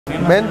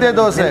ಮೆಂತೆ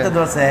ದೋಸೆ. ಮೆಂತೆ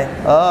ದೋಸೆ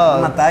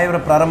ನಮ್ಮ ತಾಯಿಯವರು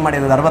ಪ್ರಾರಂಭ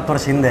ಮಾಡಿದ್ರು 60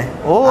 ವರ್ಷ ಹಿಂದೆ.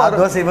 ಆ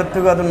ದೋಸೆ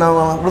ಇವತ್ತಿಗೂ ಅದನ್ನ ನಾವು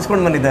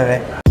ಉಳಿಸ್ಕೊಂಡು ಬಂದಿದ್ದೇವೆ.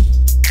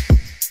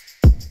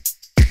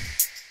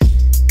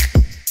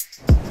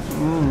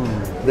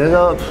 There's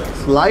a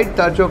slight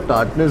touch of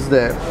tartness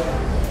there,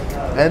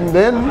 and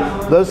then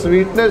the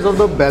sweetness of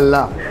the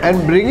bella, and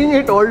bringing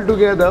it all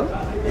together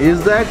is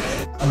that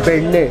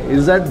benne,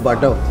 is that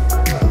butter.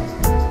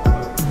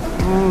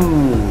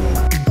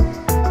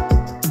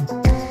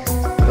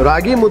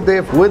 Ragi mudde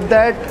with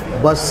that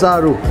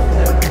basaaru.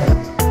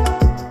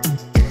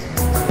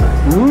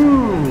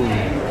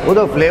 Oh,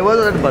 the flavor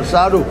of that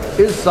basaaru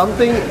is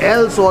something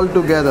else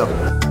altogether.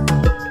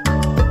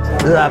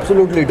 This is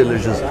absolutely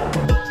delicious.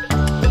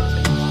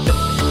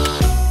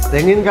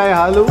 ತೆಂಗಿನಕಾಯಿ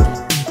ಹಾಲು.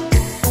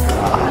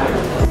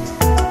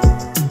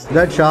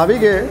 That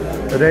Shavige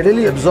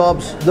readily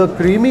absorbs the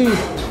creamy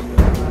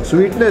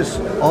sweetness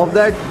of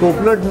that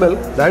coconut milk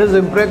that is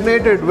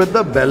impregnated with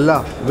the bella,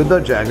 with the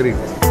jaggery.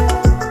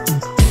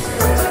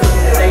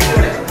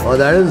 Oh,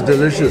 that is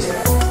delicious.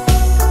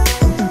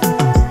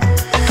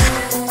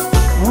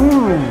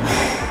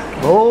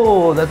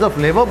 Oh, that's a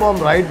flavor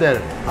bomb right there.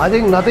 I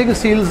think nothing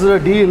seals the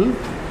deal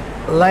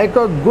like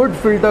a good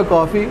filter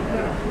coffee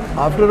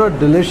after a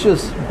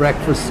delicious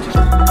breakfast.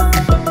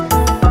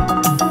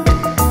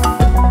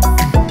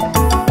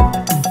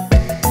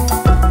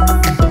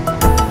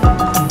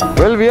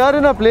 Well, we are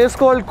in a place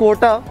called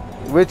Kota,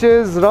 which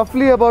is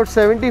roughly about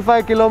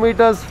 75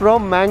 kilometers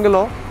from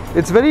Mangalore.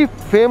 It's very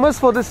famous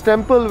for this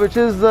temple, which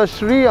is the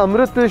Shri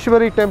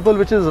Amrutheshwari temple,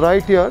 which is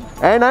right here.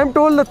 And I'm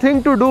told the thing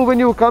to do when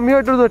you come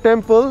here to the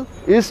temple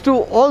is to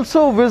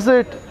also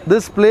visit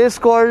this place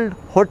called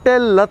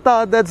Hotel Latha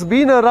that's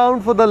been around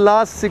for the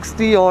last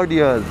 60 odd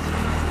years.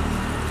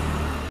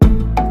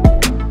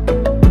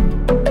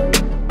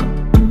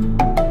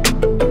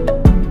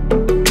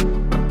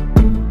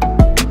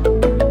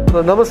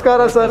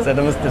 ನಮಸ್ಕಾರ sir.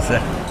 ನಮಸ್ತೆ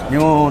sir.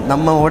 ನೀವು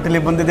ನಮ್ಮ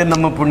ಹೋಟೆಲಿಗೆ ಬಂದಿದ್ದೆ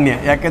ನಮ್ಮ ಪುಣ್ಯ.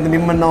 ಯಾಕಂದ್ರೆ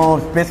ನಿಮ್ಮನ್ನು ನಾವು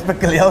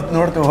ಫೇಸ್ಬುಕ್ಕಲ್ಲಿ ಯಾವತ್ತು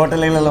ನೋಡ್ತೀವಿ,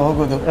 ಹೋಟೆಲ್ಗಳೆಲ್ಲ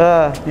ಹೋಗೋದು.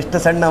 ಇಷ್ಟು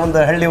ಸಣ್ಣ ಒಂದು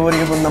ಹಳ್ಳಿ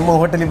ಊರಿಗೆ ಬಂದು ನಮ್ಮ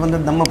ಹೋಟೆಲಿಗೆ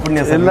ಬಂದದ್ದು ನಮ್ಮ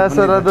ಪುಣ್ಯ ಸರ್. ಇಲ್ಲ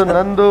ಸರ್, ಅದು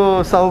ನಂದು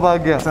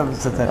ಸೌಭಾಗ್ಯ.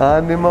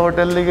 ನಿಮ್ಮ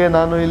ಹೋಟೆಲ್ಗೆ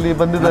ನಾನು ಇಲ್ಲಿ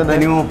ಬಂದಿದ್ದೇನೆ.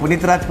 ನೀವು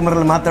ಪುನೀತ್ ರಾಜ್ಕುಮಾರ್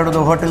ಅಲ್ಲಿ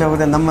ಮಾತಾಡೋದು ಹೋಟೆಲ್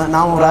ಹೋಗೋದು.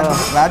 ನಾವು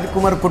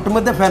ರಾಜ್ಕುಮಾರ್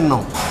ಕುಟುಂಬದ ಫ್ಯಾನ್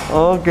ನಾವು.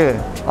 ಓಕೆ,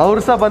 ಅವ್ರು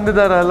ಸಹ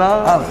ಬಂದಿದ್ದಾರಲ್ಲ,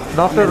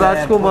 ಡಾಕ್ಟರ್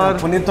ರಾಜ್ಕುಮಾರ್.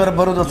 ಪುನೀತ್ ಅವರು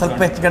ಬರೋದು ಸ್ವಲ್ಪ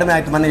ಹೆಚ್ಚು ಕಡಿಮೆ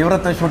ಆಯ್ತು. ಮೊನ್ನೆ ಇವರ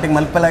ಶೂಟಿಂಗ್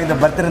ಮಲ್ಪಲಾಗಿದೆ,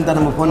 ಬರ್ತೀರಂತ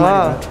ನಮ್ಗೆ ಫೋನ್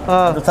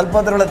ಮಾಡಿದ್ರು. ಸ್ವಲ್ಪ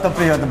ಅದರೊಳಗೆ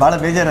ತಪ್ಪು ಇವತ್ತು ಬಹಳ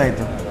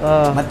ಬೇಜಾರಾಯಿತು.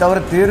 ಮತ್ತೆ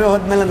ಅವರು ತೀರಿ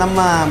ಹೋದ್ಮೇಲೆ ನಮ್ಮ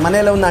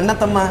ಮನೆಯಲ್ಲಿ ಒಂದು ಅಣ್ಣ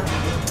ತಮ್ಮ.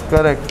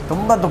 ಕರೆಕ್ಟ್.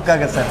 ತುಂಬ ದುಃಖ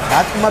ಆಗುತ್ತೆ ಸರ್.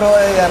 ರಾಜ್ಕುಮಾರ್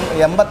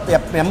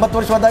 80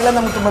 ವರ್ಷ ಹೋದಾಗಲೇ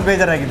ನಮ್ಗೆ ತುಂಬ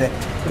ಬೇಜಾರಾಗಿದೆ.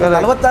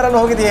 46ರಲ್ಲಿ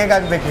ಹೋಗಿದ್ದು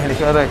ಹೇಗಾಗಬೇಕು ಹೇಳಿ.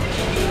 Correct.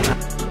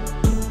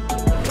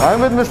 I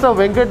am with Mr.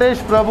 Venkatesh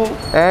Prabhu,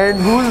 and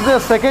who is the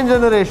second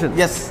generation?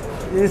 Yes,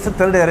 he is the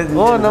third generation.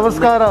 Oh,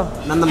 ನಮಸ್ಕಾರ.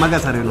 ನನ್ನ ಮಗ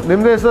ಸರ್ ಇವನು.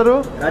 ನಿಮ್ಮ ಹೆಸರು?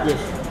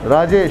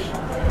 Rajesh.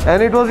 And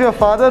it was your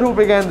father who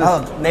began this?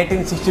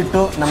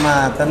 1962 ನಮ್ಮ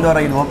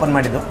ತಂದೆಯವರು ಇದು ಓಪನ್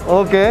ಮಾಡಿದ್ದು.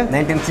 ಓಕೆ.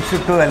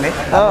 1962 ಅಲ್ಲಿ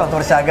 40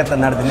 ವರ್ಷ ಆಗತ್ತೆ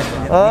ನಡೆದಿನಿ.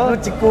 ಇದು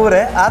ಚಿಕ್ಕ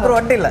ಊರೇ, ಆದ್ರೂ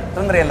ಅಡ್ಡಿಲ್ಲ,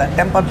 ತೊಂದರೆ ಇಲ್ಲ.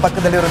 ಟೆಂಪಲ್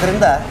ಪಕ್ಕದಲ್ಲಿ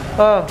ಇರೋದ್ರಿಂದ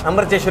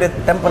ಅಮೃತೇಶ್ವರಿ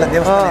ಟೆಂಪಲ್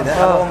ದೇವಸ್ಥಾನ ಇದೆ.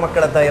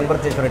 ಮಕ್ಕಳ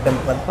ಅಮೃತೇಶ್ವರಿ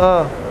ಟೆಂಪಲ್.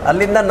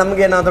 ಅಲ್ಲಿಂದ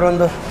ನಮ್ಗೆ ಏನಾದ್ರು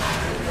ಒಂದು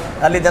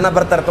ಅಲ್ಲಿ ಜನ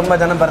ಬರ್ತಾರೆ, ತುಂಬಾ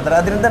ಜನ ಬರ್ತಾರೆ.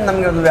 ಅದರಿಂದ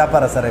ನಮ್ಗೆ ಒಂದು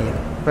ವ್ಯಾಪಾರ ಸರ್ ಇಲ್ಲಿ.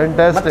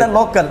 ಮತ್ತೆ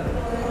ಲೋಕಲ್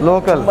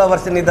ತುಂಬಾ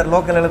ವರ್ಷದಿಂದ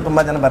ಲೋಕಲ್ ಎಲ್ಲ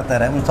ತುಂಬಾ ಜನ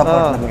ಬರ್ತಾರೆ.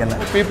 ಸಪೋರ್ಟ್ ನಮಗೆಲ್ಲ.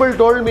 People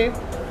told me,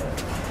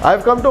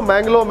 I've come to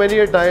Mangalore many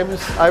a times.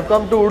 I've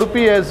come to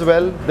Udupi as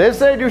well. They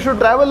said you should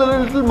travel a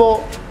little more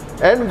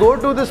and go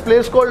to this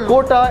place called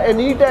Kota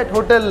and eat at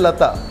Hotel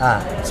Latha.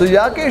 So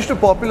ಯಾಕೆ ಇಷ್ಟು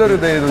popular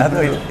ಇದೆ ಇದು?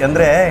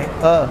 ಅಂದ್ರೆ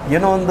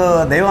ಏನೋ ಒಂದು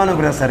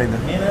ದೈವಾನುಗ್ರಹ sir ಇದು.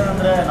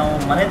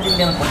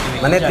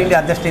 ಮನೆ ತಿಂಡಿ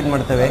ಅದಷ್ಟು ಇದು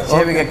ಮಾಡ್ತೇವೆ.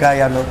 ಶೇವಿಗೆ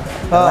ಕಾಯಿ ಹಾಲು,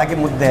 ರಾಗಿ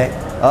ಮುದ್ದೆ,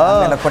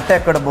 ಆಮೇಲೆ ಕೊಟ್ಟೆ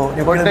ಕಡುಬು,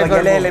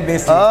 ಎಲೆಯಲ್ಲಿ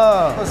ಬೇಯಿಸಿ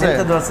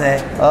ಮೆಂತೆ ದೋಸೆ.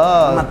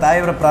 ನಮ್ಮ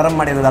ತಾಯಿಯವರು ಪ್ರಾರಂಭ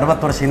ಮಾಡಿದ್ರು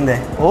 60 ವರ್ಷ ಹಿಂದೆ.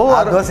 ಆ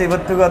ದೋಸೆ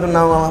ಇವತ್ತಿಗೂ ಅದನ್ನ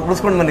ನಾವು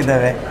ಉಳಿಸ್ಕೊಂಡು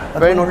ಬಂದಿದ್ದೇವೆ.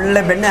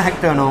 ಒಳ್ಳೆ ಬೆಣ್ಣೆ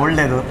ಹಾಕ್ತೇವೆ ನಾವು,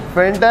 ಒಳ್ಳೇದು.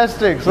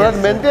 ಫ್ಯಾಂಟಾಸ್ಟಿಕ್. ಸೊ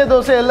ಮೆಂತೆ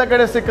ದೋಸೆ ಎಲ್ಲ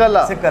ಕಡೆ ಸಿಕ್ಕಲ್ಲ,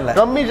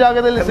 ಕಮ್ಮಿ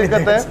ಜಾಗದಲ್ಲಿ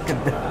ಸಿಕ್ಕತ್ತೆ.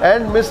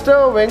 And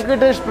mister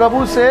Venkatesh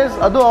Prabhu says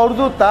ಅದು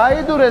ಅವ್ರದ್ದು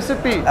ತಾಯಿದು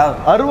ರೆಸಿಪಿ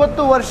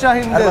 60 ವರ್ಷ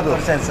ಹಿಂದೆ.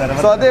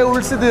 ಸೊ ಅದೇ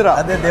ಉಳಿಸಿದ್ದೀರಾ?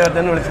 ಅದೇ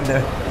ದೇವರನ್ನು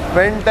ಉಳಿಸಿದ್ದೇವೆ.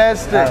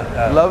 Fantastic,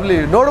 lovely.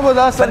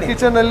 ನೋಡ್ಬೋದಾ ಸರ್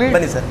ಕಿಚನ್ ಅಲ್ಲಿ?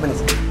 ಬನ್ನಿ ಸರ್, ಬನ್ನಿ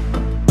ಸರ್.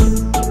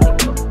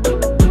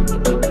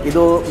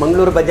 ಇದು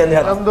ಮಂಗಳೂರು ಬಜ್ಜಿ ಅಂತ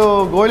ಹೇಳ್ತಾರೆ. ನಮ್ದು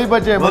ಗೋಳಿ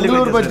ಬಜ್ಜಿ,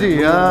 ಮಂಗಳೂರು ಬಜ್ಜಿ.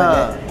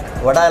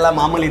 ವಡ ಎಲ್ಲ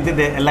ಮಾಮೂಲಿ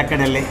ಇದ್ದಿದೆ ಎಲ್ಲ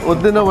ಕಡೆಯಲ್ಲಿ.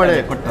 ಉದ್ದಿನ ವಡೆ.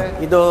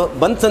 ಇದು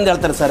ಬನ್ಸ್ ಅಂತ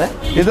ಹೇಳ್ತಾರೆ ಸರ್.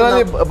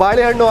 ಇದರಲ್ಲಿ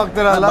ಬಾಳೆಹಣ್ಣು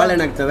ಹಾಕ್ತಾರಲ್ಲ?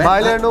 ಬಾಳೆಹಣ್ಣು ಹಾಕ್ತೇವೆ.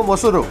 ಬಾಳೆಹಣ್ಣು,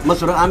 ಮೊಸರು.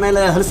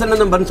 ಆಮೇಲೆ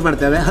ಹಲಸನ್ನ ಬನ್ಸ್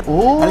ಮಾಡ್ತೇವೆ.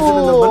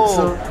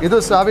 ಇದು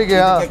ಸಾವಿಗೆ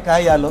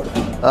ಕಾಯಿ ಹಾಲು,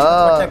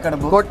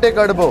 ಕೊಟ್ಟೆ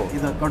ಕಡುಬು.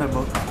 ಇದು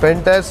ಕಡುಬು.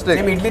 ಫ್ಯಾಂಟಾಸ್ಟಿಕ್.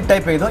 ಇಡ್ಲಿ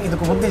ಟೈಪ್ ಇದು.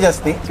 ಇದಕ್ಕೆ ಮುದ್ದೆ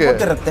ಜಾಸ್ತಿ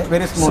ಇರುತ್ತೆ,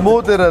 ವೆರಿ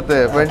ಸ್ಮೂತ್ ಇರುತ್ತೆ.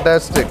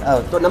 ಫ್ಯಾಂಟಾಸ್ಟಿಕ್.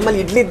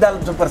 ನಮ್ಮಲ್ಲಿ ಇಡ್ಲಿ ದಾಲ್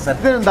ಸೂಪರ್ ಸರ್.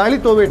 ದಾಳಿ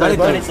ತೋಬೇಡ,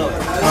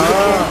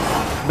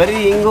 ಬರೀ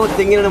ಹಿಂಗು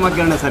ತೆಂಗಿನ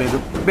ಮಗ್ಗರಣೆ ಸರ್. ಇದು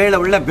ಬೇಳೆ,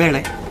 ಒಳ್ಳೆ ಬೇಳೆ.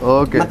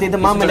 ಓಕೆ. ಮತ್ತೆ ಇದು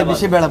ಮಾಮೂಲಿ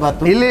ಬಿಸಿ ಬೇಳೆ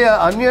ಬಾತು. ಇಲ್ಲಿ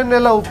ಆನಿಯನ್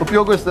ಎಲ್ಲ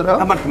ಉಪಯೋಗಿಸ್ತಾರ?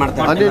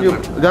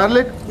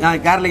 ಗಾರ್ಲಿಕ್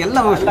ಎಲ್ಲ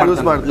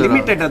ಯೂಸ್ ಮಾಡ್ತಾರೆ.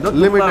 ಲಿಮಿಟೆಡ್, ಅದು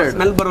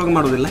ಸ್ಮೆಲ್ ಬರುವಾಗ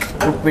ಮಾಡುದಿಲ್ಲ.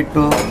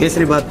 ಉಪ್ಪಿಟ್ಟು,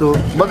 ಕೇಸರಿ ಬಾತು.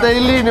 ಮತ್ತೆ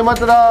ಇಲ್ಲಿ ನಿಮ್ಮ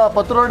ಹತ್ರ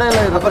ಪತ್ರೊಡೆ ಎಲ್ಲ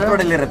ಇದೆ?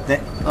 ಪತ್ರೊಡೆಯಲ್ಲಿ ಇರುತ್ತೆ.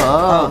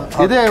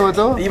 ಇದೆ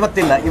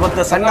ಇವತ್ತಿಲ್ಲ.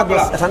 ಇವತ್ತು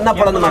ಸಣ್ಣ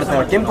ಪೊಳನ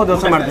ಮಾಡ್ತೇವೆ. ಕೆಂಪು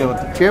ದೋಸೆ ಮಾಡ್ತೇವೆ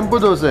ಇವತ್ತು. ಕೆಂಪು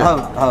ದೋಸೆ.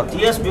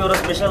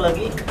 ಸ್ಪೆಷಲ್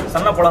ಆಗಿ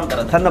ಸಣ್ಣ ಪೊಳ ಅಂತ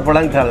ಹೇಳಿದ್ರೆ. ಸಣ್ಣ ಪೊಳ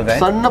ಅಂತ ಹೇಳಿದ್ರೆ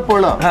ಸಣ್ಣ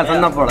ಪೊಳ.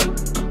 ಸಣ್ಣ ಪೊಳ.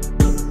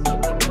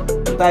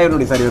 ತಾಯಿಯವರು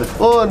ನೋಡಿ ಸರ್ ಇವರು.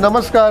 ಓ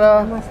ನಮಸ್ಕಾರ.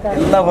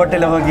 ಎಲ್ಲ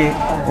ಹೋಟೆಲ್ ಹೋಗಿ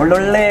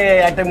ಒಳ್ಳೊಳ್ಳೆ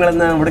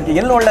ಐಟಮ್ಗಳನ್ನ ಹುಡುಕಿ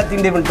ಎಲ್ಲ ಒಳ್ಳೆ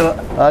ತಿಂಡಿ ಉಂಟು.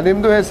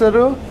 ನಿಮ್ದು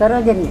ಹೆಸರು?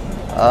 ಸರೋಜಿನಿ.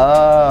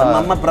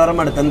 ನಮ್ಮ ಪ್ರಾರಂಭ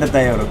ಮಾಡಿ ತಂದೆ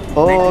ತಾಯಿಯವರು.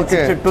 ಓಕೆ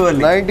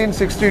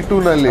 1962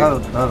 ನಲ್ಲಿ.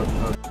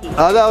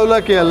 ಅದು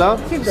ಅವಲಕ್ಕಿ ಅಲ್ಲ,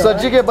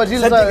 ಸಜ್ಜಿಗೆ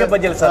ಬಜಿಲ್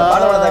sir.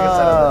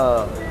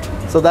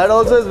 So that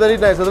also is very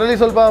nice. ಅದರಲ್ಲಿ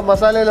ಸ್ವಲ್ಪ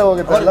ಮಸಾಲೆ ಎಲ್ಲ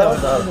ಹೋಗುತ್ತೆ ಅಲ್ಲ.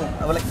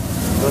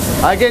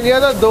 I can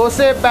hear the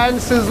dosa PAN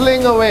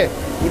sizzling ಅವೇ.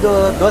 ಇದು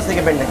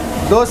ದೋಸೆಗೆ ಬೆಣ್ಣೆ.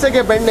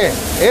 ದೋಸೆಗೆ ಬೆಣ್ಣೆ.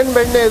 ಏನ್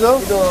ಬೆಣ್ಣೆ ಇದು?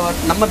 ಇದು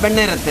ನಮ್ಮ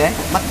ಬೆಣ್ಣೆ ಇರುತ್ತೆ,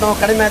 ಮತ್ತು ನಾವು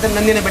ಕಡಿಮೆ ಆದ್ರೆ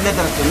ನಂದಿನಿ ಬೆಣ್ಣೆ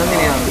ತರುತ್ತೆ.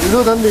 ನಂದಿನಿ. ಇದು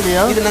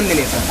ನಂದಿನಿಯಾ? ಇದು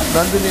ನಂದಿನಿ ಸರ್.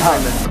 ನಂದಿನಿ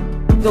ಬೆಣ್ಣೆ.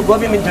 ಇದು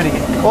ಗೋಬಿ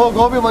ಮಂಚೂರಿಗೆ. ಓ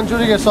ಗೋಬಿ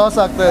ಮಂಚೂರಿಗೆ ಸಾಸ್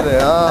ಆಗ್ತಾ ಇದೆ.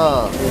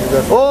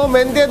 ಓ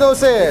ಮೆಂತ್ಯ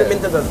ದೋಸೆ.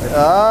 ಮೆಂತ್ಯ ದೋಸೆ.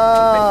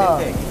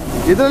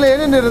 ಇದರಲ್ಲಿ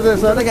ಏನೇನು ಇರುತ್ತೆ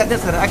ಸರ್? ಅದೇ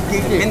ಸರ್, ಅಕ್ಕಿ,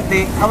 ಮೆಂತೆ,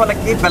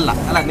 ಅವಲಕ್ಕಿ, ಬೆಲ್ಲ.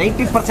 ಅಲ್ಲ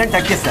 90%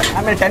 ಅಕ್ಕಿ ಸರ್,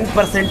 ಆಮೇಲೆ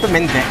 10%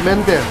 ಮೆಂತೆ,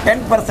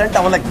 10%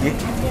 ಅವಲಕ್ಕಿ,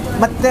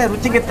 ಮತ್ತೆ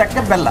ರುಚಿಗೆ ತಕ್ಕ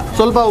ಬೆಲ್ಲ,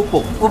 ಸ್ವಲ್ಪ ಉಪ್ಪು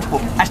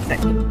ಅಷ್ಟೇ.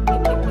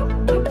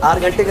 6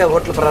 ಗಂಟೆಗೆ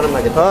ಹೋಟ್ಲು ಪ್ರಾರಂಭ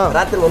ಆಗುತ್ತೆ,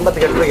 ರಾತ್ರಿ 9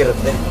 ಗಂಟೆಗೆ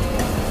ಇರುತ್ತೆ.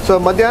 ಸೊ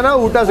ಮಧ್ಯಾಹ್ನ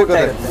ಊಟ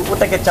ಸಿಗುತ್ತೆ.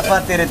 ಊಟಕ್ಕೆ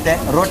ಚಪಾತಿ ಇರುತ್ತೆ,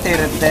 ರೋಟಿ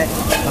ಇರುತ್ತೆ,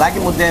 ರಾಗಿ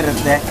ಮುದ್ದೆ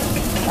ಇರುತ್ತೆ,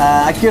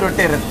 ಅಕ್ಕಿ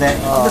ರೊಟ್ಟಿ ಇರುತ್ತೆ,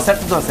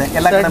 ಸೆಟ್ ದೋಸೆ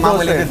ಎಲ್ಲ ಕಡೆ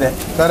ಮಾಮೂಲಿ ಇದೆ.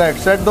 ಕರೆಕ್ಟ್,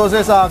 ಸೆಟ್ ದೋಸೆ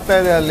ಸಹ ಆಗ್ತಾ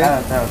ಇದೆ ಅಲ್ಲಿ.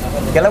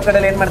 ಕೆಲವು ಕಡೆ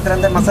ಏನ್ ಮಾಡ್ತಾರೆ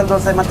ಅಂದ್ರೆ ಮಸಾಲೆ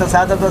ದೋಸೆ ಮತ್ತು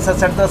ಸಾದಾ ದೋಸೆ,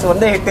 ಸೆಟ್ ದೋಸೆ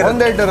ಒಂದೇ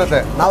ಹಿಟ್ಟಿರುತ್ತೆ.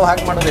 ನಾವು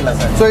ಹಾಗೆ ಮಾಡೋದಿಲ್ಲ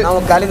ಸರ್. ನಾವು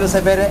ಖಾಲಿ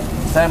ದೋಸೆ ಬೇರೆ,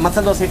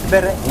 ಮಸಾಲೆ ದೋಸೆ ಹಿಟ್ಟು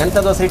ಬೇರೆ, ಮೆಂತ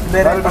ದೋಸೆ ಹಿಟ್ಟು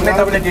ಬೇರೆ,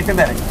 ಟೊಮೆಟೊ ಹಿಟ್ಟು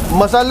ಬೇರೆ.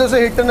 ಮಸಾಲೆ ದೋಸೆ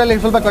ಹಿಟ್ಟಿನಲ್ಲಿ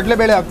ಸ್ವಲ್ಪ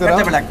ಕಡಲೆಬೇಳೆ ಹಾಕ್ತೀರಾ?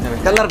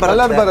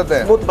 ಕಲರ್ ಬರುತ್ತೆ,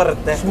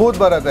 ಸ್ಮೂತ್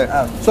ಬರುತ್ತೆ.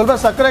 ಸ್ವಲ್ಪ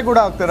ಸಕ್ಕರೆ ಕೂಡ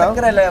ಹಾಕ್ತೀರಾ?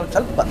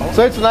 ಸ್ವಲ್ಪ. So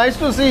it's nice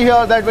to see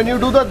here that when you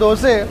do the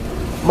dosa,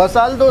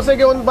 ಮಸಾಲೆ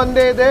ದೋಸೆಗೆ ಒಂದು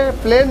ಬಂದೇ ಇದೆ,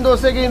 ಪ್ಲೇನ್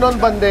ದೋಸೆಗೆ ಇನ್ನೊಂದು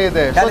ಬಂದೇ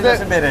ಇದೆ,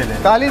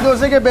 ಖಾಲಿ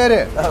ದೋಸೆಗೆ ಬೇರೆ.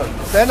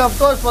 Then of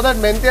course for that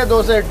ಮೆಂತ್ಯ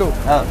dosa to,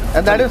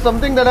 and that is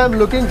something that I am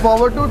looking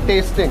forward to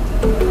tasting.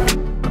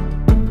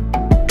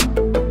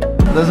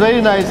 That's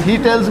very nice. He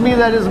tells me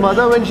that his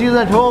mother, when she's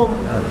at home,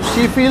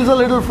 she feels a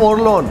little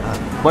forlorn.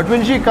 But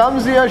when she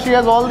comes here, she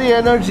has all the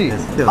energy.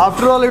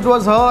 After all, it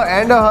was her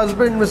and her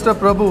husband, Mr.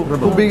 Prabhu,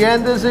 who began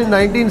this in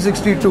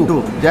 1962,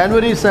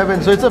 January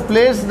 7th. So it's a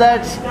place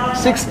that's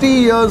 60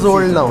 years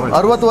old now.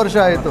 60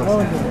 varsha aitu.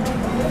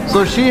 So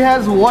she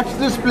has watched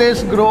this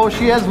place grow.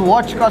 She has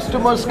watched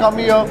customers come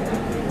here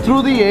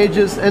through the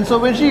ages. And so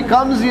when she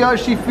comes here,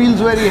 she feels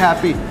very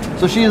happy.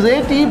 So she is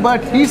 80,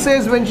 but he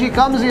says when she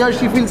comes here,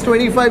 she feels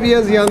 25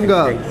 years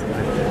younger.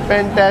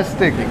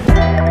 Fantastic.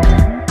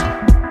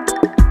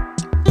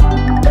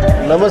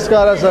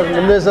 ನಮಸ್ಕಾರ sir,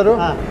 ನಿಮ್ಮ ಹೆಸರು?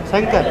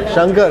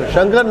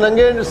 ಶಂಕರ್.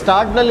 ನನಗೆ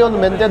ಸ್ಟಾರ್ಟ್ನಲ್ಲಿ ಒಂದು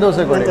ಮೆಂತ್ಯ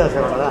ದೋಸೆ ಕೊಡಿ.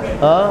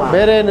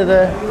 ಬೇರೆ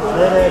ಏನಿದೆ?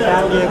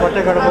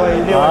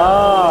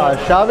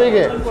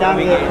 ಶಾವಿಗೆ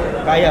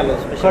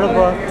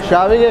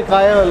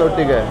ಕಾಯಿ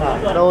ಹಾಲೊಟ್ಟಿಗೆ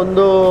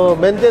ಒಂದು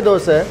ಮೆಂತ್ಯ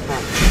ದೋಸೆ,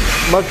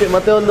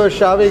 ಮತ್ತೆ ಒಂದು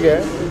ಶಾವಿಗೆ,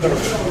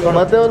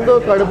 ಮತ್ತೆ ಒಂದು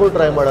ಕಡುಬು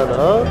ಟ್ರೈ ಮಾಡೋಣ.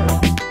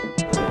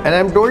 And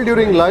I'm told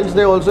during lunch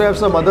they also have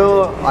some other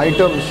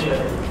items.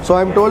 So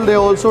I'm told they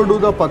also do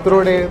the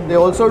patrode, they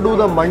also do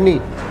the manni,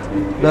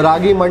 the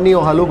ragi manni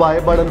or halubai,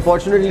 but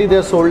unfortunately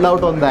they're sold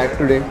out on that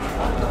today.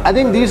 I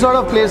think these sort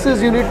of places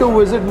you need to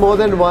visit more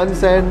than once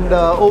and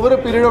over a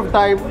period of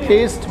time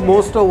taste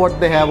most of what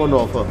they have on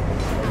offer.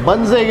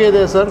 Buns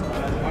ಹೇಗಿದೆ sir?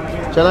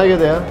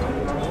 ಚೆನ್ನಾಗಿದೆಯಾ?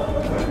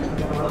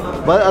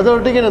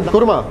 ಅದರೊಟ್ಟಿಗೆ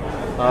Kurma.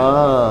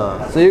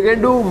 So you can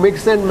do mix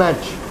and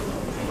match.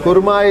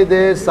 Kurma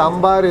ಇದೆ,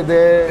 ಸಾಂಬಾರ್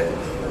ಇದೆ,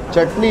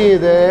 ಚಟ್ನಿ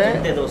ಇದೆ,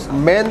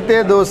 ಮೆಂತೆ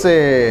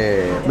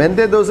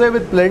dosa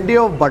with plenty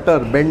of butter,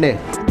 ಬೆಣ್ಣೆ.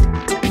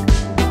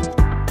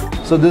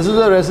 So this is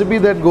a recipe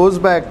that goes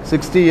back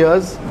 60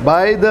 years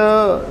by the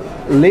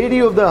lady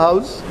of the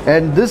house,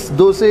 and this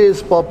dosa is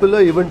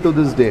popular even to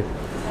this day.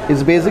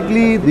 It's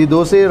basically the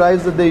dosa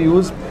rice that they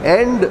use,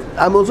 and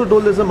I'm also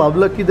told there's some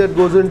avlaki that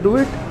goes into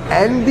it,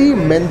 and the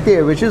menthe,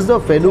 which is the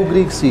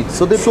fenugreek seed.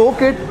 So they soak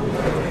it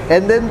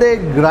and then they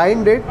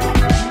grind it.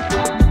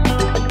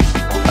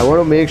 I want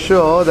to make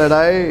sure that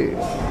I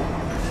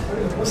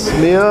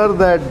smear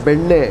that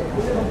benne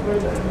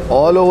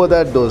all over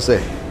that dosa,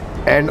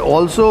 and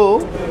also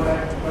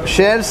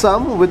share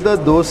some with the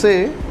dosa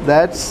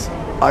that's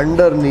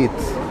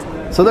underneath.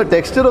 So the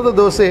texture of the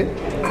dosa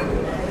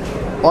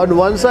on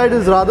one side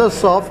is rather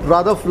soft,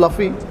 rather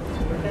fluffy,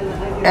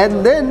 and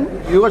then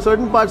you got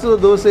certain parts of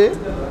the dosa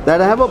that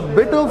have a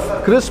bit of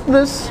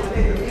crispness,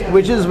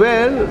 which is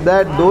where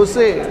that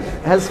dosa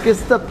has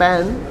kissed the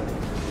pan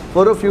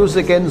for a few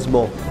seconds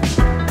more.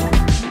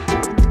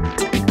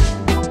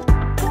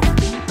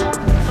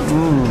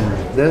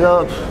 There's a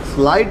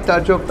slight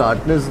touch of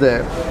tartness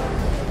there,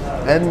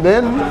 and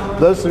then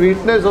the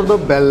sweetness of the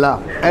bella,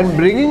 and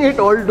bringing it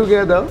all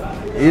together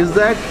is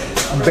that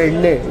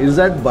benne, is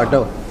that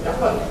butter.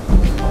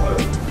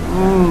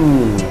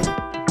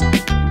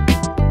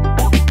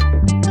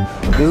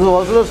 This is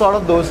also the sort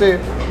of dosa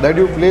that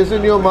you place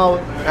in your mouth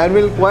and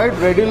will quite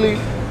readily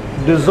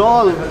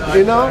dissolve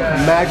in a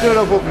matter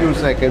of a few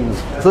seconds.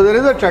 So there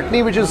is a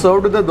chutney which is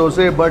served with the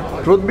dosa, but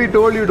truth be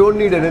told, you don't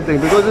need anything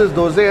because this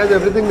dosa has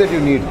everything that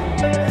you need.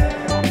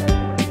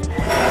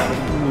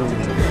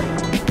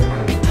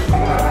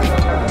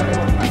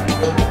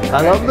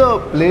 I love the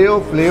play of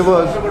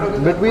flavors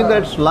between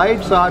that slight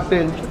sour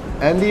tinge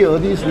and the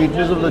earthy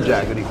sweetness of the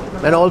jaggery.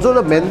 And also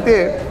the menthe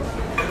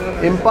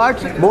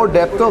imparts more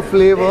depth of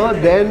flavor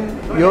than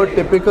your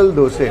typical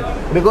dosa.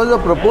 Because the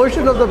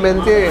proportion of the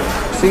menthe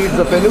seeds,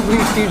 the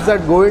fenugreek seeds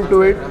that go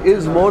into it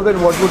is more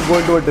than what would go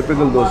into a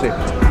typical dosa.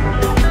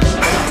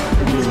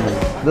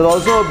 There's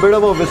also a bit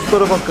of a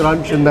whisper of a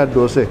crunch in that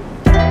dosa.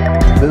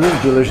 This is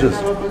delicious.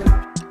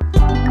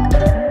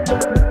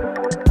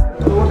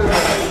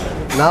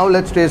 Now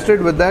let's taste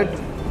it with that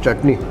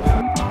chutney.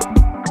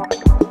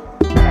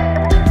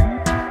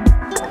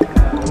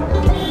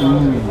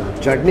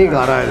 Chutney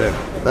khara hai there.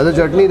 That's a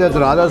chutney that's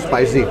rather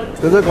spicy.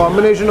 There's a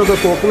combination of the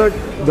coconut,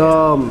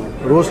 the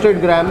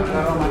roasted gram,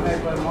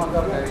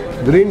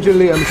 green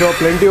chili, I'm sure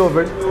plenty of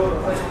it,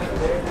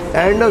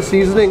 and a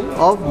seasoning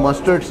of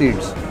mustard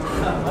seeds.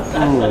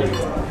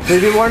 So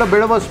if you want a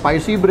bit of a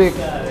spicy break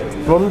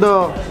from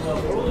the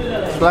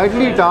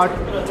slightly tart,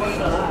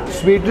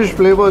 sweetish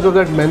flavors of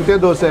that Menthe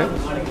Dosae,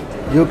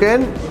 you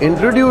can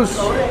introduce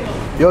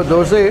your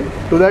dosa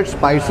to that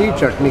spicy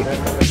chutney.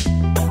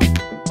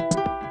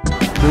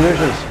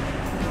 Delicious.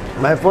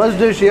 My first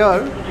dish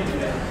here,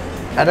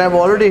 and I've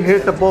already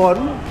hit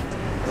upon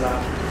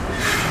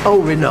a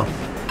winner.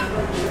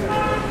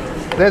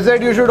 They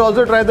said you should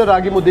also try the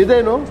ragi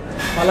mudde, no?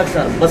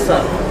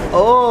 Bassaru.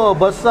 Oh,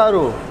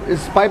 Bassaru.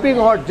 It's piping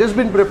hot, just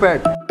been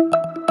prepared.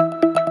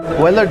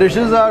 Well, the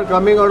dishes are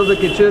coming out of the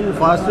kitchen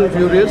fast and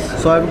furious.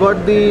 So I've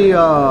got the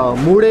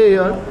moode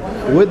here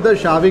with the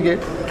Shavige.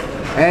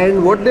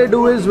 And what they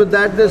do is with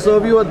that they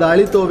serve you a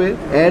dali tove,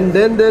 and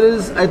then there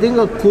is, I think,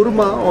 a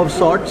kurma of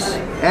sorts,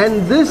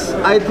 and this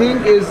I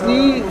think is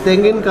the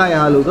tenginkai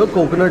halu, the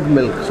coconut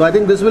milk. So I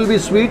think this will be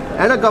sweet,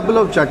 and a couple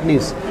of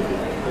chutneys.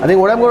 I think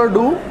what I'm going to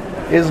do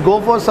is go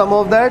for some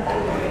of that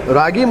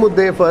ragi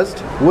mudde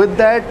first with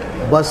that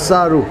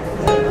basaaru.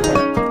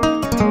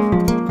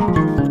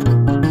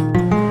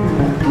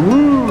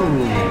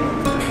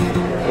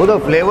 Oh, the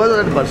flavors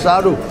of that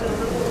basaaru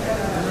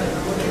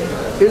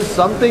is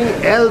something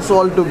else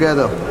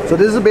altogether. So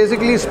this is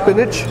basically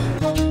spinach.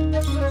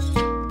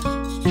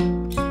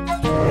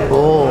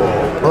 Oh,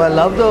 I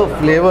love the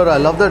flavor, I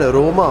love that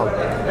aroma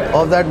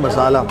of that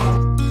masala.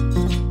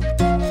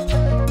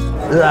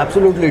 This is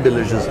absolutely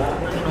delicious.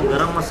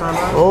 Garam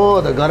masala.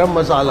 Oh, the garam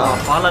masala.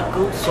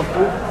 Palakku,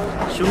 soppu,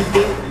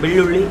 shunti,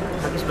 ಬೆಳ್ಳುಳ್ಳಿ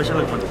ಹಾಕಿ special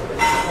ಆಗಿ ಮಾಡಿ.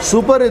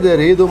 Super ಇದೆ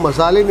ರೀ ಇದು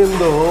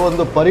ಮಸಾಲಿನಿಂದು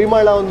ಒಂದು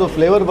ಪರಿಮಳ ಒಂದು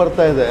flavour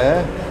ಬರ್ತಾ ಇದೆ.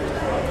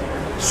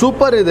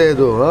 ಸೂಪರ್ ಇದೆ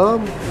ಇದು.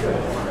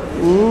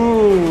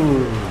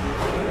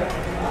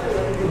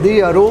 The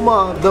aroma,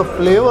 the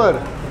flavor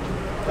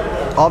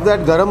of that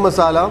garam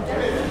masala,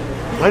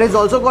 and it's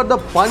also got the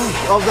punch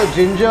of the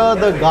ginger,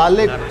 the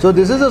garlic. So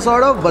this is a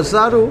sort of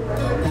basaaru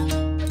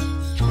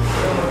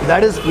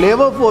that is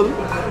flavorful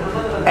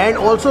and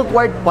also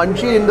quite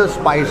punchy in the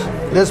spice.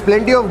 There's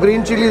plenty of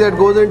green chili that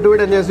goes into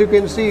it, and as you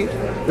can see,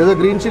 there's a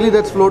green chili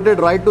that's floated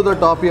right to the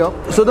top here.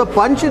 So the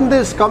punch in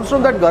this comes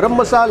from that garam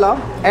masala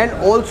and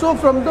also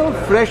from the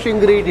fresh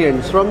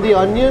ingredients, from the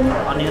onion,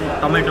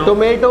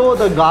 tomato,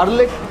 the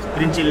garlic,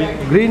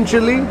 green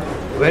chili.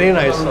 Very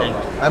nice.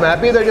 I'm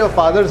happy that your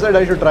father said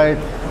I should try it.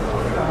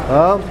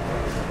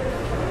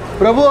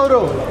 Prabhu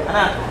avaru,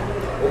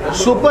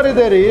 super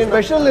ide ರೀ,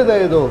 special ಇದೆ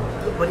ಇದು.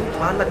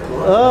 ಪಾಲಕ್ಕು,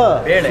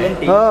 ಬೇಳೆ,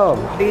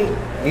 ಶುಂಠಿ,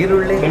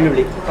 ಈರುಳ್ಳಿ,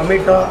 ಬೆಳ್ಳುಳ್ಳಿ,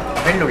 tomato,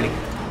 ಬೆಳ್ಳುಳ್ಳಿ.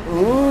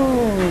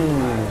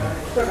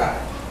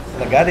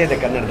 ಗಾದೆ ಇದೆ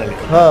ಕನ್ನಡದಲ್ಲಿ,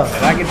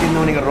 ರಾಗಿ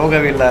ತಿನ್ನುವವನಿಗೆ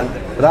ರೋಗವಿಲ್ಲ ಅಂತ.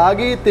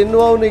 ರಾಗಿ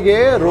ತಿನ್ನುವವನಿಗೆ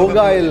ರೋಗ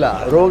ಇಲ್ಲ,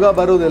 ರೋಗ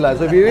ಬರುವುದಿಲ್ಲ.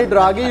 So if you eat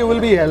ragi, you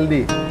will be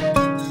healthy.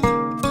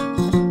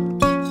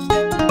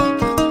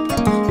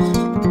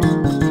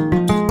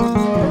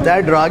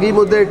 That ragi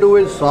mudde too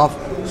is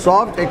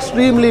soft,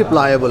 extremely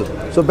pliable.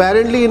 So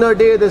apparently in a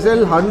day they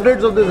sell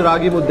hundreds of this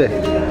ragi mudde.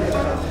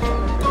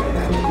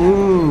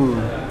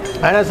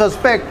 And I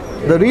suspect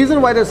the reason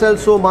why they sell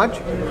so much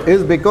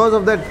is because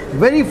of that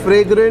very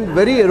fragrant,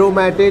 very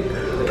aromatic,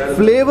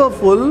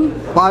 flavorful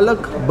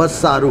palak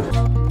basaaru.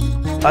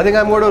 I think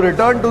I'm going to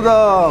return to the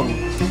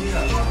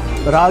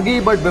ragi,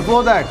 but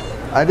before that,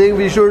 I think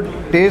we should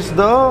taste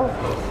the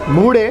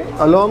moode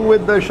along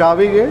with the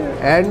shavige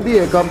and the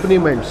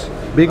accompaniments,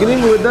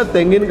 beginning with the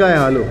tenginkai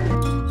halu.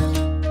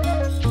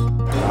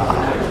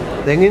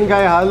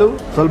 Tenginkai halu,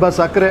 solpa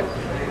sakre.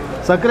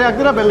 Sakre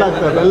ಹಾಕ್ತೀರಾ ಬೆಲ್ಲ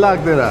ಹಾಕ್ತೀರಾ? ಬೆಲ್ಲ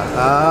ಹಾಕ್ತೀರಾ?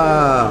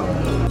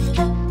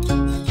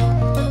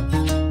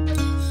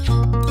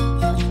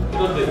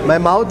 My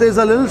mouth is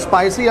a little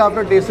spicy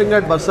after tasting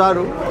that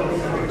basaaru,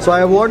 so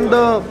I want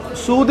the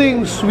soothing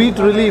sweet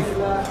relief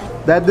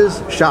that this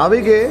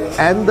shavige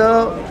and the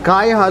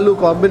kai halu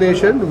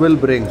combination will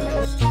bring.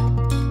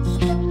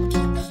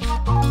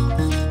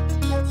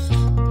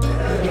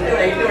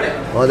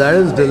 Oh, that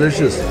is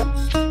delicious.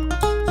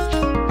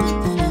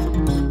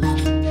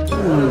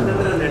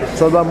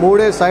 So the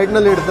moode side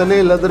ನಲ್ಲಿ ಇಡ್ತಾನೆ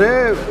ಇಲ್ಲದ್ರೆ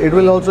it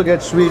will also get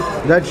sweet.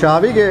 That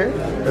shavige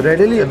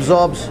readily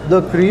absorbs the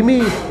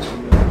creamy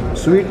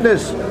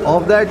sweetness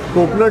of that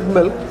coconut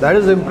milk that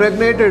is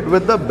impregnated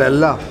with the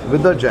bella,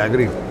 with the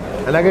jaggery,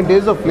 and I can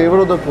taste the flavor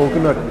of the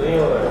coconut.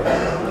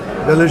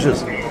 Delicious.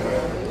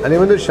 And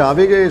even the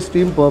shavige is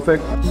steamed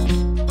perfect.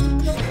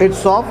 It's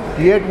soft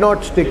yet not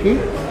sticky.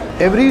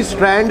 Every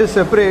strand is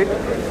separate,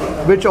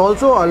 which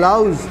also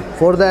allows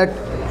for that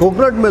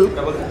coconut milk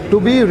to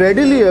be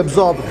readily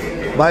absorbed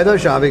by the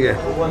Shavige.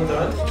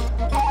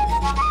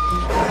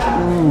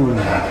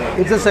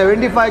 It's a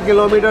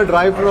 75-kilometer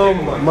drive from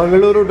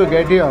Mangalore to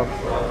get here.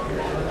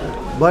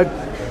 But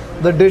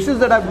the dishes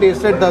that I've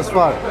tasted thus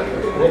far,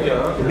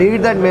 be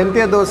it that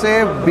Menthe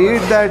Dosae, be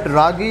it that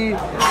ragi,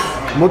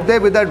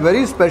 mudde with that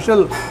very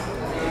special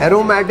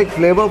aromatic,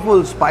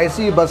 flavorful,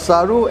 spicy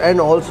Bassaru, and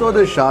also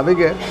the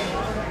Shavige,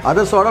 are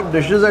the sort of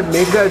dishes that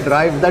make that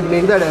drive, that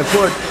make that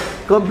effort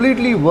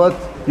completely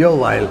worth your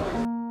while.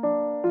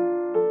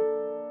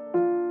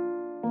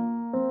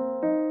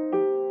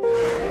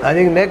 I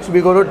think next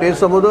we're going to taste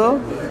some of the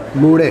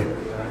moode.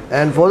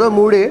 And for the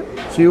moode,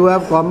 so you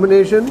have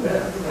combination.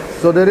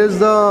 So there is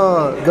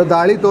the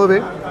dali tove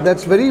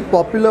that's very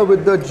popular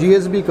with the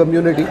GSB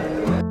community.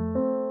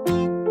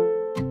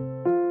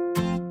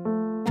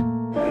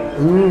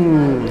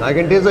 I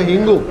can taste the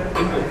hingu.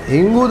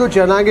 Hingu to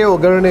chanage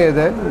ogarne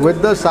ide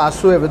with the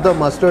sasue, with the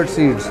mustard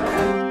seeds.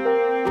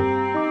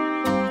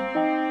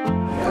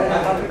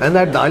 And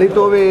that dali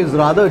tove is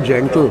rather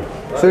gentle.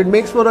 So it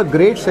makes for a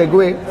great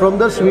segue from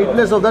the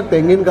sweetness of the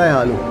tenginkai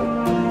aloo.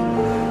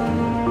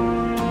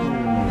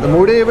 The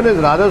moode even is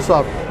rather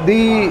soft.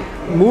 The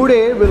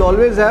moode will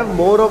always have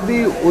more of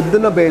the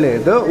uddana bele,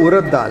 the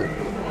urad dal.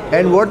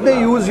 And what they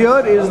use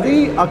here is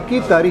the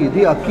akki tari,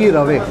 the akki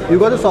rave. You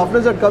got the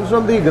softness that comes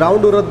from the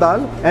ground urad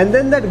dal and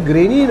then that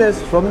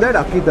graininess from that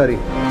akki tari.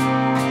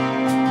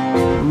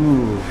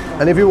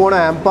 And if you want to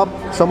amp up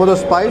some of the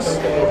spice,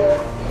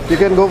 you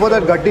can go for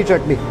that gatti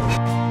chutney.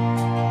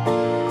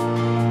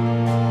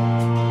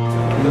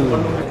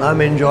 I'm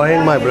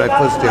enjoying my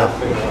breakfast here.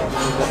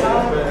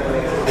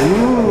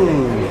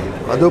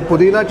 Adu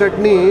pudina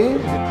chutney.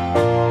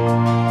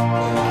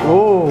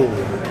 Oh,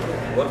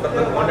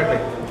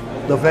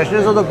 the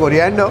freshness of the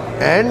coriander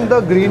and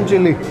the green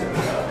chili.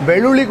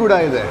 Bellulli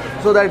kuda is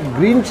there. So that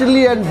green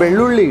chili and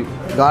bellulli,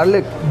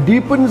 garlic,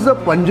 deepens the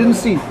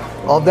pungency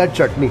of that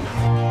chutney.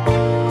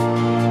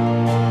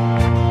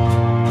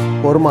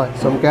 Korma,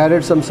 some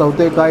carrots, some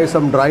sautekai,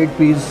 some dried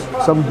peas,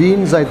 some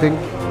beans, I think.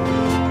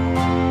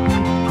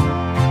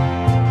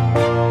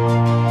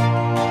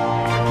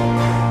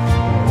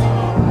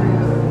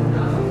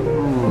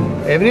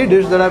 Every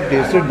dish that I've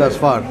tasted thus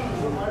far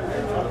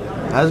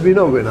has been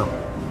a winner.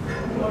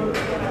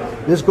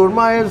 This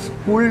korma has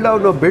cooled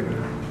down a bit,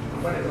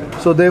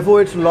 so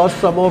therefore it's lost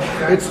some of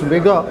its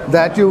vigor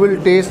that you will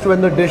taste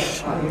when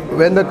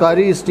the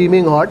curry is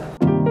steaming hot.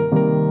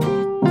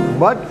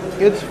 But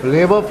it's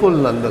flavorful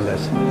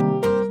nonetheless.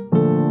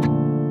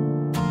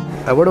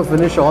 I want to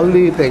finish all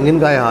the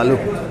tenginkai aloo.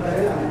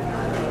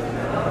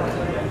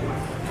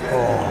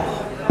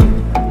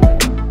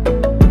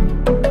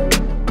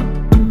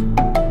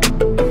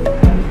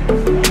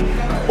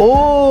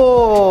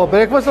 Oh,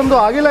 breakfast हम तो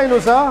आगे line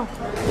उसा.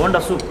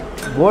 Bonda soup.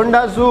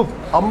 Bonda soup.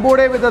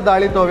 Ambode with the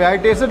dali tove. I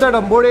tasted that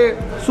ambode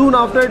soon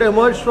after it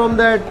emerged from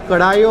that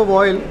kadai of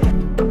oil.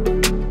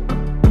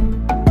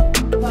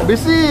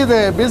 Busy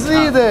there,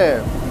 busy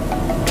there.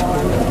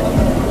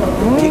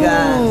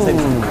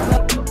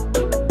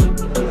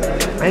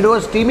 And it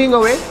was steaming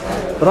away.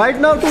 Right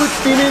now too it's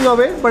steaming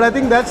away, but I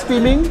think that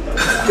steaming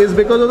is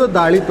because of the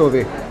dali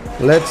tove.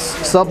 Let's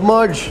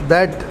submerge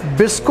that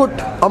biscuit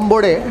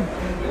ambode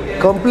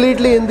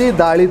completely in the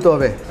dali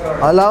tove.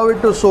 Allow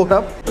it to soak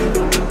up.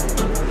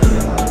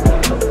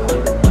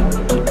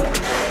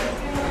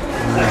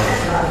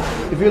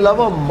 If you love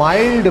a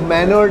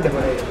mild-mannered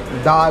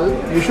dal,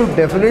 you should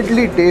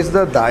definitely taste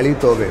the dali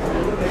tove.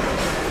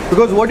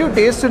 Because what you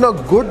taste in a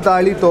good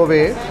dali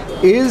tove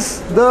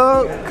is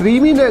the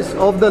creaminess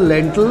of the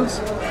lentils,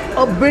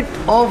 a bit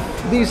of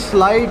the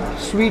slight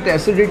sweet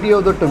acidity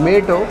of the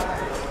tomato,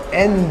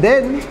 and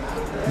then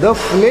the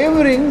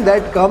flavoring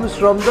that comes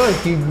from the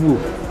hingu,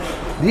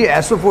 the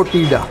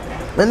asafoetida.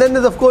 And then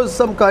there's of course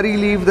some curry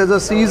leaf, there's a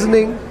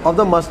seasoning of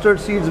the mustard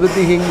seeds with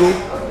the hingu.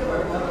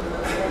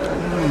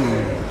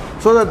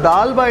 So the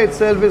dal by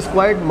itself is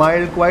quite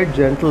mild, quite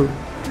gentle.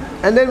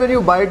 And then when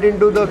you bite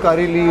into the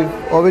curry leaf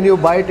or when you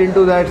bite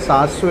into that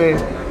sasue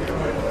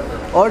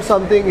or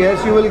something,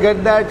 yes, you will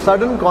get that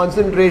sudden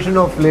concentration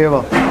of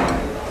flavor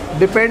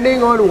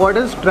depending on what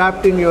is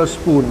trapped in your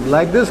spoon,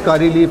 like this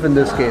curry leaf in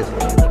this case.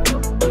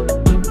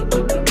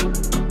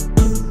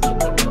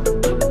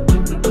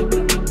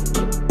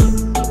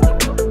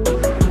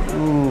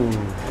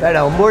 That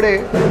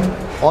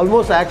ambode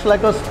almost acts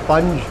like a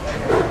sponge,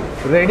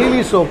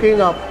 readily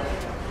soaking up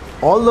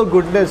all the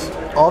goodness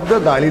of the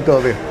dali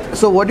tove.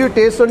 So what you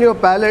taste on your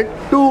palate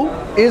too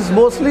is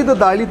mostly the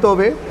dali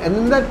tove and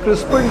then that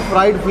crisp and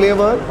fried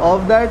flavor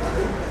of that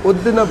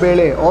uddina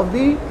bele, of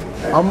the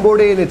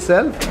ambode in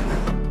itself.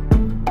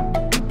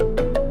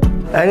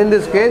 And in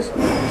this case,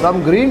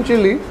 some green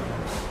chili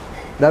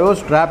that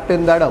was trapped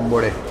in that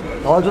ambode.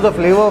 Also the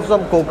flavor of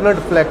some coconut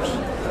flakes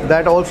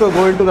that also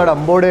go into that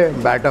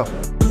ambode batter.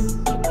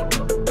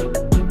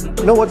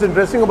 You know what's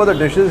interesting about the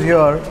dishes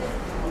here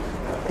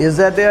is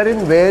that they are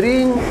in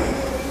varying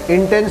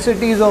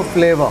intensities of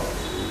flavor.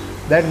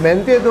 That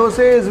Menthe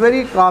Dosae is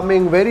very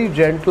calming, very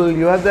gentle.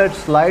 You have that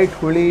slight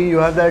huli, you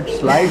have that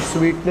slight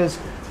sweetness.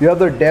 You have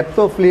the depth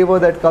of flavor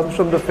that comes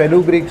from the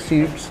fenugreek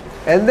seeds.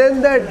 And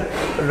then that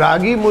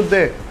ragi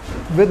mudde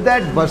with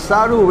that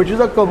basaaru, which is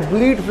a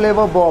complete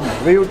flavor bomb,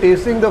 where you're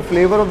tasting the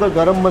flavor of the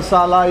garam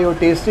masala, you're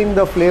tasting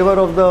the flavor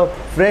of the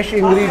fresh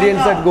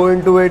ingredients that go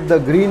into it, the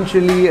green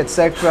chili,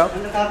 etc.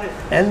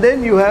 And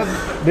then you have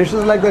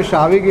dishes like the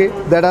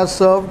shavige that are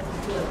served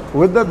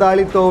with the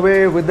dali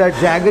tove, with that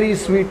jaggery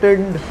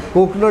sweetened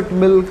coconut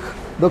milk,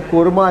 the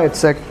korma,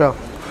 etc.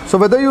 So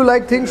whether you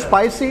like things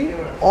spicy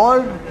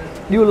or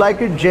you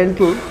like it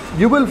gentle,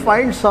 you will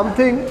find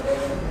something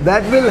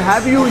that will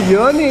have you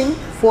yearning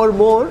for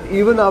more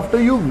even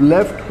after you've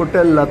left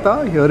Hotel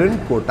Latha here in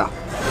Kota.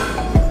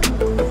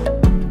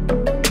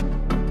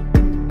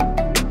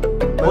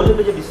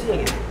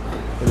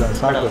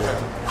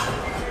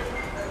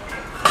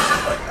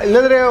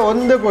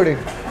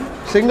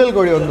 Single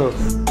kodi ondu.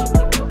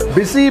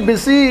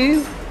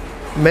 Bisi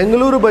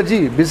mangalore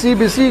baji,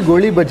 bisi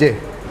goli baje.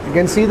 You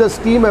can see the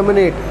steam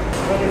emanate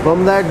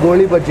from that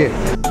goli baje.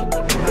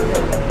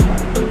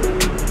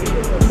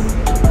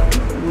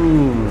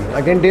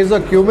 I can taste the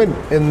cumin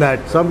in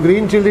that, some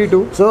green chili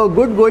too. So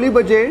good goli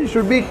baje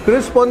should be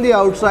crisp on the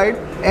outside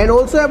and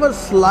also have a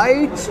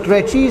slight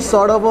stretchy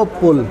sort of a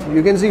pull.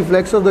 You can see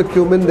flecks of the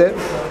cumin there,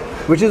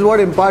 which is what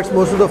imparts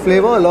most of the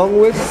flavor, along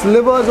with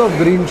slivers of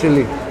green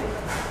chili.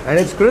 And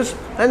it's crisp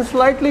and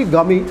slightly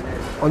gummy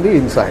on the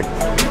inside.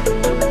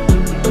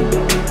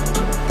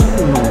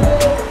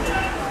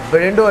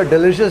 Bit into a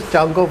delicious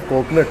chunk of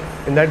coconut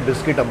in that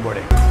biscuit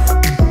ambode.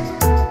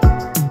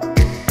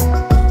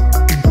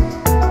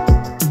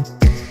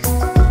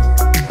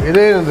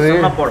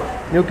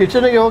 ನೀವು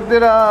ಕಿಚನ್ಗೆ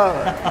ಹೋಗ್ತೀರಾ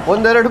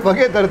ಒಂದೆರಡು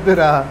ಬಗೆ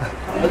ತರ್ತೀರಾ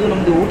ಅದು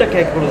ನಮ್ದು ಊಟಕ್ಕೆ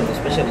ಹಾಕಿಕೊಳ್ಳೋದು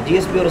special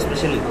GSB ಅವರ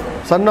special ಇದು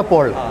ಸಣ್ಣ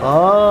Pol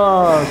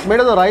it's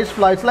made of the rice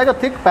flour. It's like a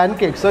thick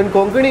pancake. So in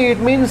Konkani it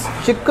means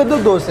chikkadu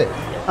dose.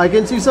 I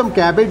can see some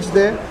cabbage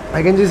there,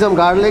 I can see some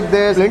garlic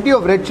there, plenty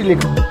of red chili.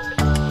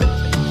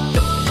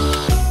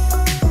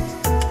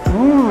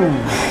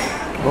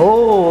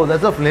 Oh,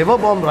 that's a flavor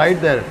bomb right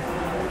there.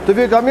 So if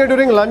you come here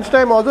during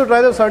lunchtime, also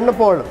try the sanna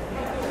pol.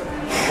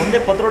 ಒಂದೇ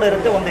ಪತ್ರೊಡೆ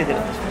ಇರುತ್ತೆ, ಒಂದೇ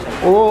ಇದಿರುತ್ತೆ.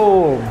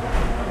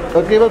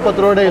 Oh, ಕೇವಲ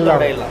ಪತ್ರೊಡೆ ಇಲ್ಲ.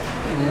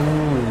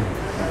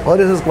 Oh,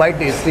 this is quite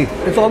tasty.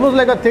 It's almost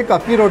like a thick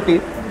akki roti,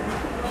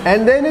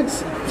 and then it's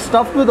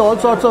stuffed with all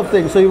sorts of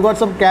things. So you've got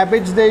some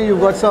cabbage there,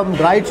 you've got some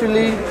dry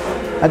chili.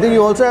 I think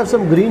you also have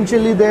some green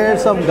chili there,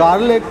 some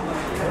garlic.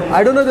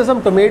 I don't know, there's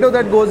some tomato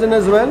that goes in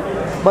as well.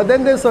 But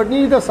then there's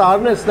certainly the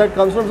sourness that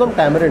comes from some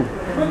tamarind.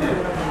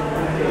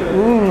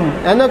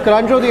 And the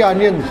crunch of the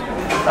onions.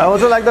 I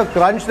also like the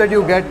crunch that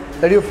you get,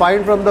 that you find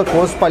from the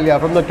kospalya,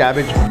 from the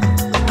cabbage.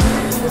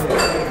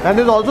 And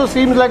this also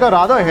seems like a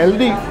rather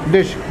healthy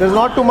dish. There's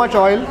not too much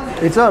oil.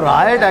 It's a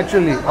riot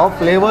actually of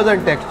flavors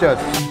and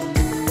textures.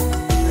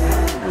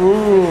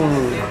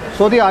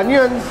 So the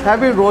onions have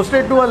been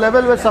roasted to a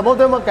level where some of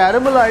them are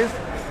caramelized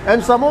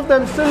and some of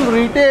them still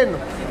retain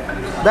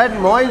that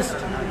moist,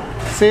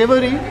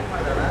 savory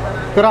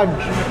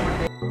crunch.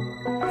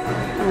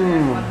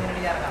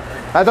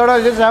 I thought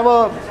I'll just have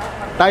a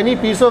tiny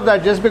piece of that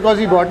just because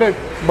he brought it,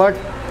 but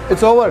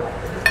it's over.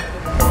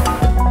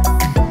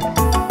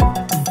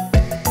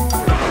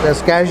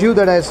 There's cashew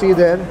that I see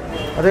there.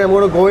 I think I'm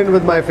going to go in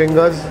with my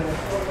fingers.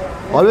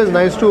 Always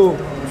nice to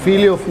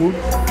feel your food.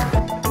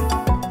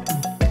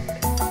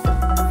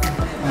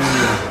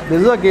 This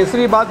is a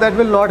kesari bath that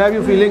will not have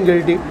you feeling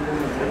guilty.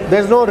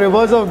 There's no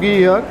rivers of ghee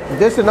here,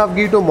 just enough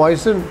ghee to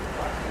moisten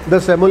the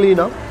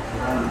semolina.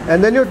 And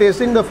then you're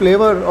tasting the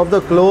flavor of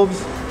the cloves,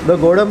 the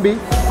godambi.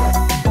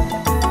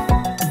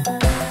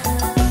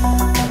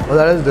 Oh,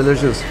 that is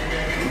delicious.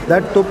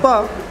 That tuppa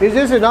is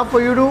just enough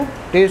for you to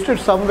taste it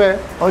somewhere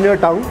on your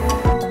tongue.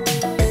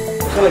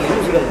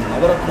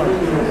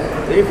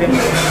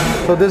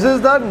 So this is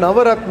the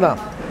Navaratna.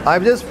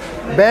 I've just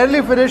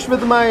barely finished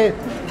with my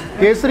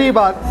kesari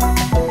bath.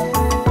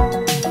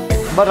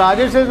 But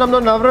Rajesh says namdo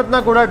Navaratna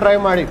kuda try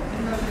madi.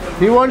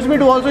 He wants me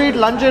to also eat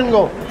lunch and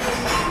go.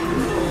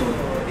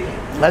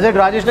 I said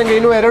Rajesh nange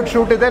inu enroute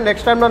shoot ide,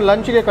 next time nan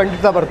lunch ge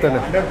kandita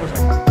bartene.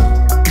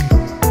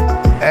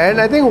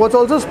 And I think what's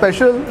also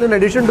special in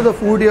addition to the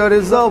food here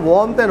is the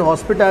warmth and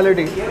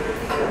hospitality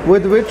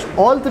with which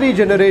all three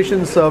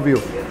generations serve you.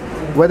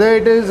 Whether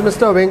it is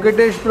Mr.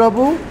 Venkatesh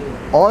Prabhu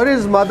or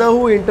his mother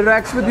who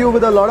interacts with you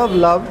with a lot of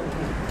love,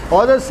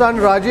 or the son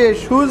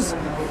Rajesh who's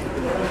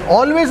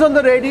always on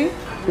the ready,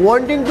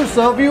 wanting to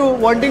serve you,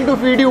 wanting to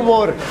feed you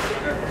more.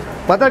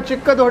 Pata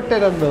chikkadu hotte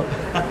nandu.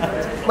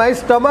 My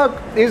stomach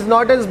is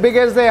not as big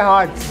as their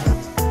hearts.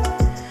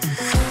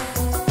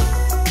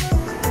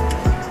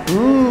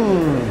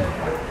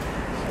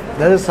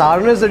 There is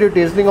sourness that you're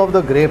tasting of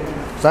the grape.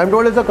 So I'm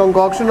told it's a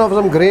concoction of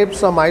some grapes,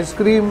 some ice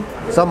cream,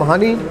 some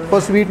honey for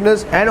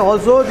sweetness, and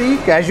also the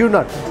cashew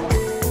nut.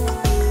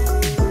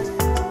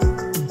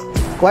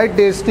 Quite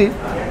tasty.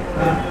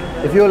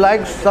 If you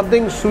like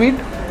something sweet,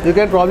 you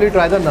can probably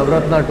try the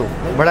Navaratna too.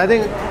 But I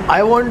think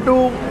I want to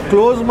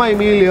close my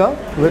meal here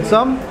with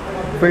some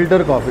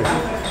filter coffee.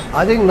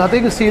 I think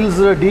nothing seals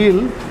the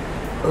deal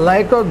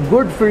like a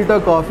good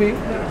filter coffee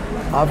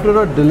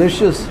after a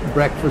delicious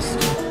breakfast.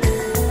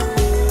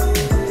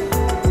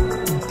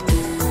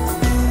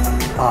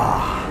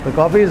 The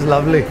coffee is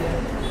lovely.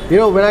 You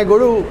know, when I go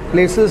to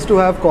places to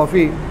have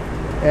coffee,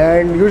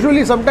 and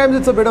usually sometimes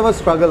it's a bit of a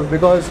struggle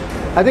because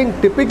I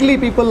think typically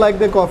people like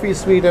their coffee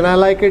sweet and I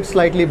like it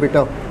slightly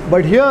bitter.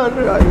 But here,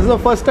 this is the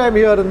first time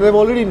here and they've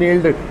already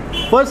nailed it.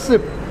 First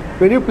sip,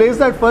 when you place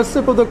that first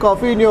sip of the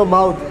coffee in your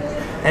mouth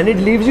and it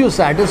leaves you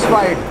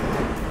satisfied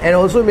and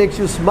also makes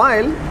you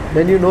smile,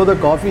 then you know the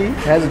coffee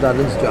has done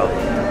its job.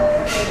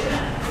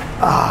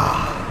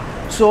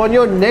 So on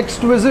your next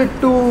visit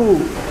to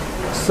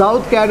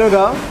South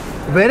Canara,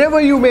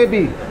 wherever you may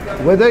be,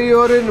 whether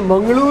you're in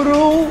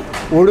Mangalore,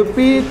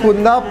 Udupi,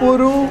 Kundapur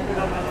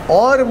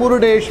or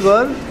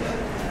Murudeshwar,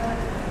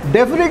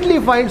 definitely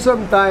find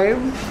some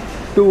time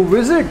to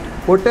visit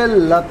Hotel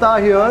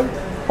Latha here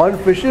on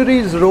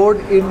Fisheries Road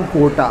in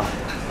Kota.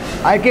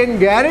 I can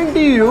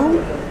guarantee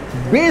you,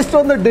 based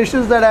on the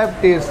dishes that I've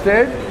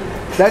tasted,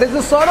 that is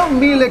the sort of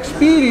meal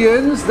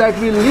experience that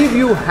will leave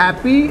you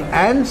happy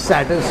and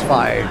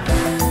satisfied.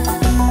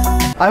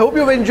 I hope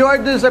you've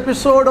enjoyed this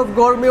episode of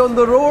Gourmet on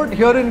the Road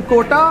here in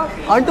Kota.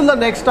 Until the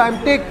next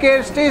time, take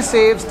care, stay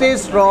safe, stay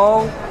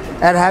strong,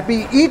 and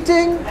happy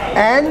eating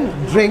and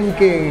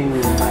drinking.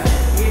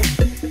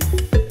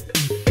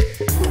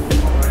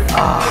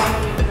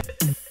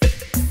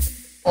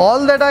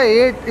 All that I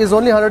ate is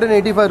only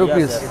 185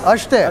 rupees.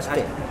 Ashte.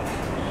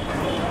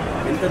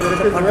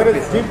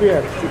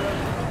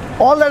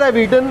 All that I've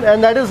eaten,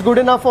 and that is good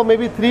enough for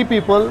maybe 3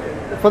 people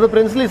for the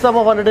princely sum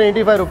of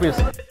 185 rupees.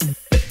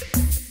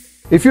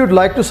 If you'd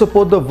like to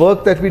support the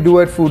work that we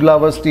do at Food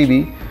Lovers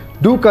TV,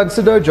 do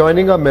consider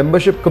joining our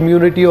membership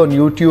community on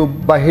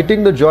YouTube by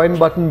hitting the join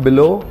button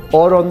below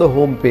or on the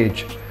home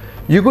page.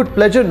 You could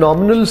pledge a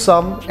nominal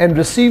sum and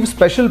receive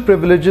special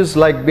privileges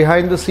like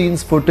behind the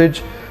scenes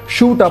footage,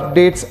 shoot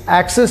updates,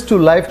 access to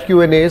live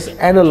Q&As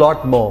and a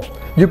lot more.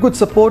 You could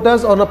support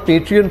us on our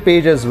Patreon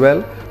page as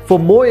well. For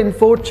more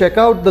info, check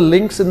out the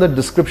links in the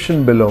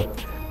description below.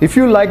 If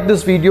you like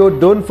this video,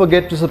 don't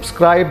forget to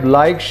subscribe,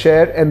 like,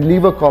 share and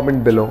leave a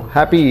comment below.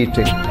 Happy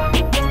eating!